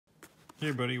Hey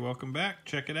everybody, welcome back.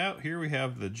 Check it out. Here we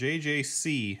have the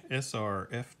JJC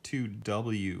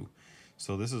SRF2W.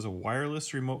 So this is a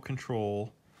wireless remote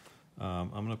control.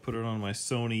 I'm going to put it on my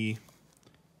Sony,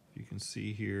 you can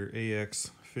see here,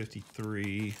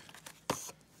 AX53.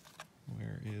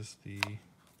 Where is the,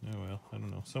 oh well, I don't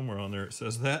know, somewhere on there it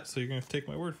says that, so you're going to have to take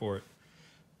my word for it.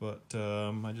 But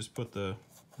I just put the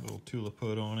little Tula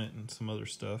put on it and some other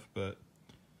stuff, but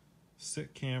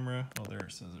sit camera, oh there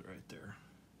it says it right there.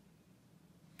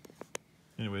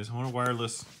 Anyways, I want a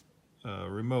wireless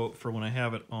remote for when I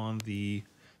have it on the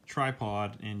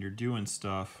tripod and you're doing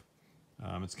stuff.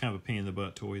 It's kind of a pain in the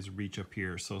butt to always reach up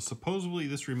here. So supposedly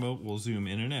this remote will zoom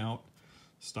in and out,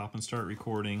 stop and start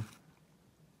recording.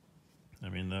 I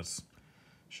mean, that's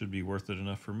should be worth it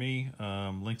enough for me.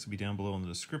 Links will be down below in the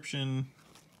description.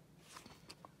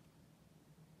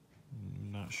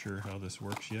 I'm not sure how this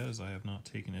works yet, as I have not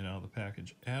taken it out of the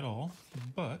package at all,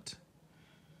 but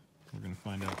we're going to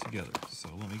find out together. So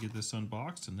let me get this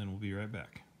unboxed and then we'll be right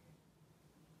back.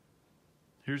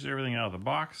 Here's everything out of the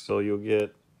box. So you'll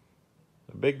get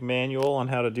a big manual on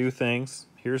how to do things.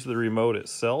 Here's the remote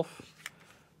itself.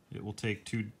 It will take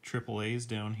two AAAs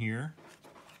down here.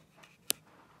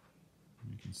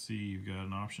 You can see you've got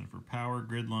an option for power,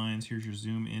 grid lines. Here's your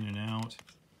zoom in and out.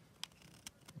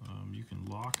 You can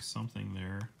lock something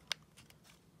there.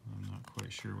 I'm not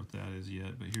quite sure what that is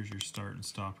yet, but here's your start and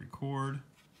stop record.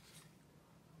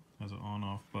 Has an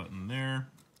on-off button there.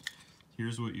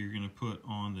 Here's what you're going to put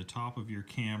on the top of your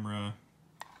camera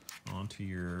onto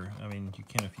your, I mean, you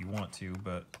can if you want to,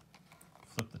 but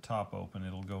flip the top open,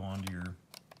 it'll go onto your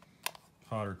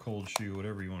hot or cold shoe,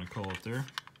 whatever you want to call it there.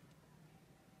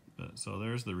 So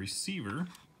there's the receiver,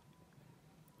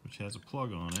 which has a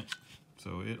plug on it.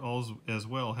 So it also, as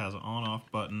well, has an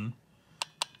on-off button.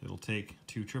 It'll take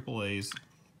two AAAs.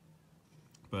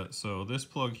 But so this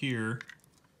plug here,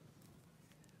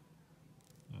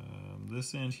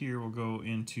 this end here will go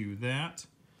into that,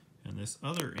 and this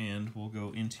other end will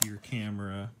go into your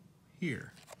camera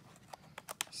here.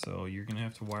 So you're going to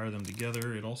have to wire them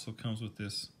together. It also comes with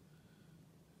this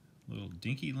little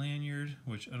dinky lanyard,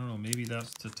 which I don't know, maybe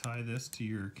that's to tie this to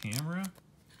your camera.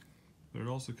 But it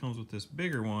also comes with this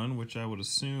bigger one, which I would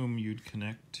assume you'd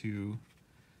connect to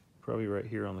probably right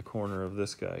here on the corner of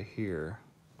this guy here.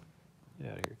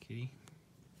 Get out of here, kitty.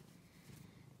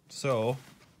 So,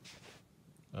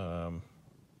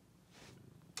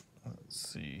 let's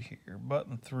see here,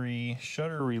 button 3,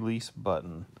 shutter release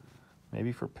button.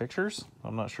 Maybe for pictures?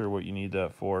 I'm not sure what you need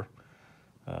that for.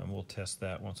 We'll test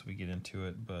that once we get into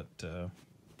it, but let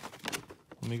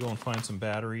me go and find some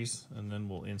batteries and then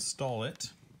we'll install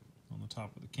it on the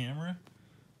top of the camera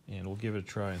and we'll give it a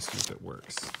try and see if it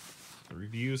works. The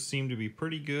reviews seem to be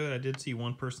pretty good. I did see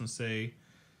one person say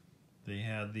they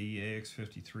had the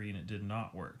AX53 and it did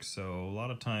not work. So a lot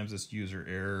of times it's user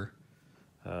error.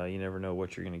 You never know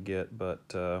what you're going to get, but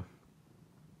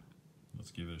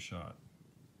let's give it a shot.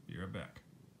 Be right back.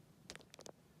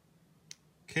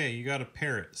 Okay, you got to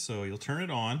pair it. So you'll turn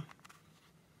it on,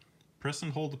 press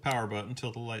and hold the power button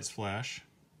until the lights flash.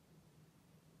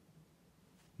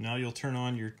 Now you'll turn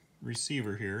on your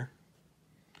receiver here.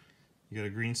 You got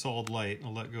a green solid light.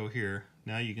 I'll let go here.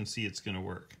 Now you can see it's going to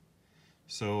work.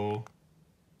 So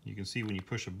you can see when you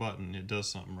push a button, it does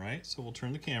something, right? So we'll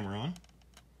turn the camera on.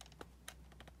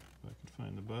 If I can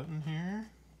find the button here.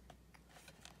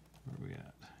 Where are we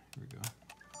at? Here we go.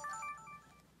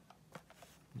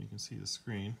 You can see the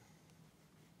screen.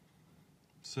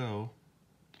 So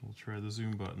we'll try the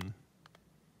zoom button.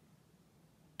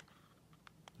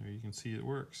 There you can see it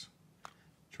works.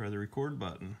 Try the record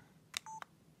button.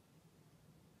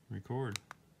 Record.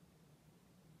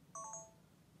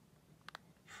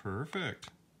 Perfect.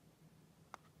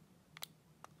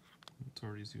 It's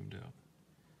already zoomed out.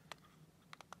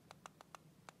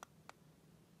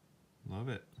 Love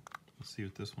it. Let's see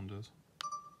what this one does.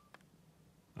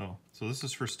 Oh, so this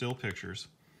is for still pictures.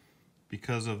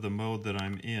 Because of the mode that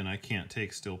I'm in, I can't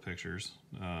take still pictures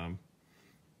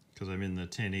because I'm in the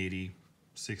 1080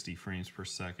 60 frames per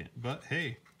second. But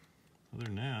hey, other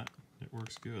than that, it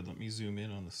works good. Let me zoom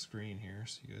in on the screen here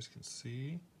so you guys can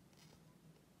see.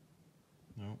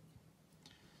 Nope,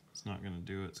 it's not going to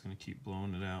do it. It's going to keep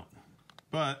blowing it out.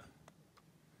 But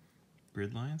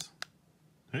grid lines.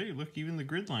 Hey, look, even the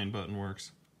grid line button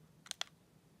works.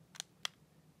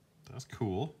 That's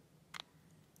cool.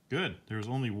 Good. There was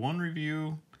only one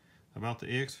review about the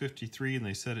AX53 and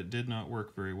they said it did not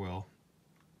work very well.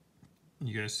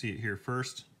 You guys see it here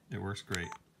first. It works great.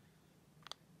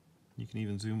 You can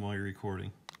even zoom while you're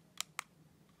recording.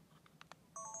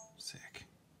 Sick.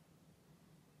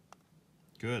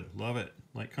 Good. Love it.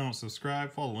 Like, comment,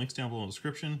 subscribe. Follow the links down below in the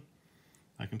description.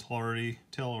 I can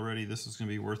tell already this is going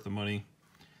to be worth the money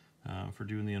for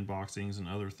doing the unboxings and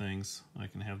other things. I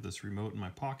can have this remote in my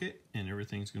pocket and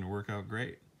everything's going to work out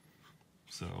great.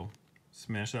 So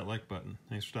smash that like button.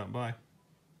 Thanks for stopping by.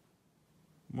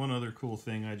 One other cool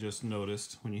thing I just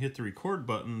noticed, when you hit the record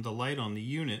button, the light on the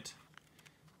unit,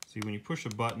 see when you push a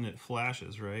button it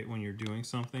flashes, right, when you're doing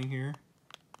something here.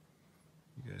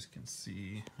 You guys can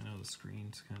see, I know the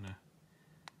screen's kind of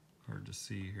hard to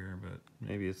see here, but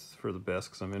maybe it's for the best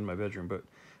because I'm in my bedroom, but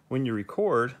when you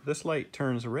record, this light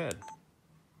turns red.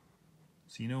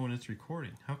 So you know when it's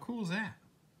recording. How cool is that?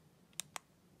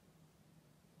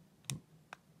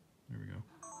 There we go.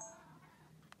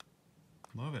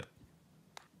 Love it.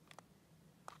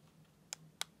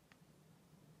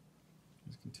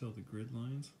 You can tell the grid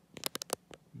lines.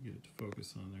 You get it to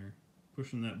focus on there.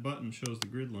 Pushing that button shows the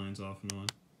grid lines off and on,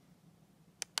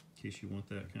 in case you want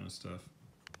that kind of stuff.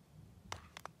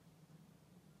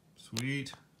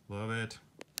 Sweet, love it.